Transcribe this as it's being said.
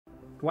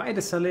Why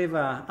the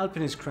Salewa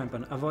Alpinist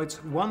crampon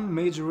avoids one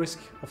major risk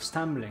of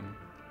stumbling,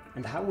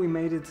 and how we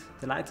made it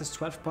the lightest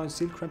 12-point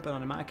steel crampon on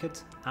the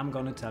market, I'm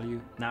gonna tell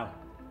you now.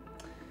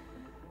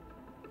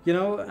 You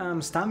know,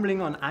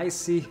 stumbling on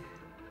icy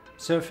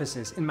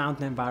surfaces in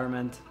mountain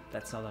environment,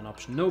 that's not an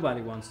option.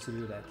 Nobody wants to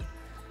do that.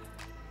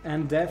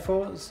 And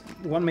therefore,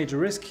 one major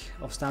risk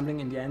of stumbling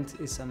in the end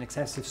is an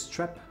excessive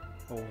strap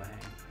overhang.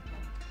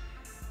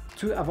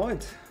 To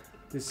avoid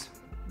this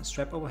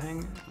strap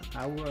overhang,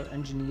 our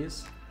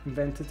engineers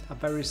invented a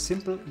very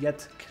simple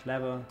yet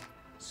clever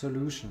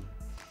solution.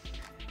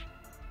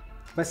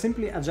 By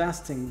simply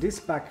adjusting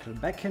this buckle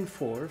back and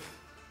forth,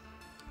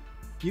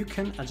 you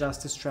can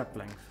adjust the strap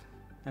length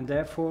and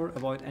therefore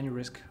avoid any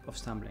risk of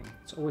stumbling.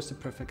 It's always the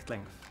perfect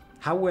length.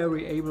 How were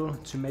we able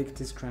to make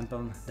this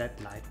crampon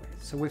that lightweight?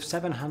 So with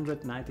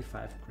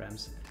 795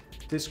 grams,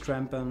 this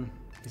crampon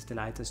is the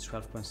lightest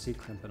 12-point steel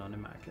crampon on the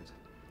market.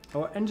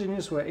 Our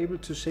engineers were able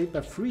to shape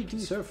a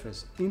 3D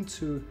surface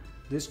into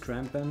this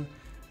crampon.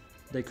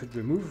 They could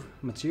remove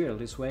material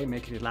this way,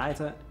 making it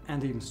lighter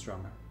and even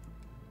stronger.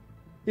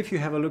 If you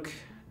have a look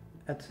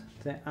at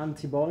the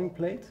anti-balling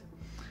plate,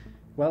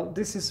 well,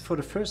 this is for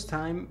the first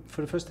time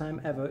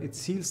ever, it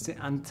seals the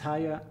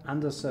entire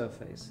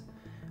undersurface.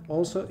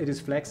 Also, it is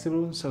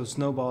flexible, so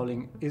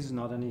snowballing is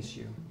not an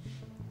issue.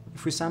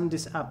 If we sum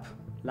this up,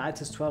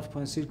 lightest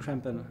 12-point steel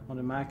crampon on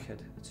the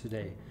market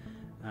today,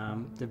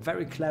 the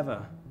very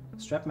clever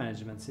strap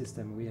management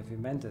system we have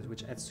invented,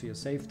 which adds to your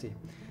safety,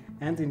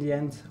 and in the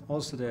end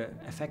also the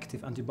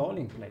effective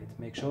anti-balling plate,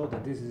 make sure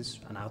that this is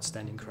an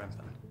outstanding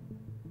crampon.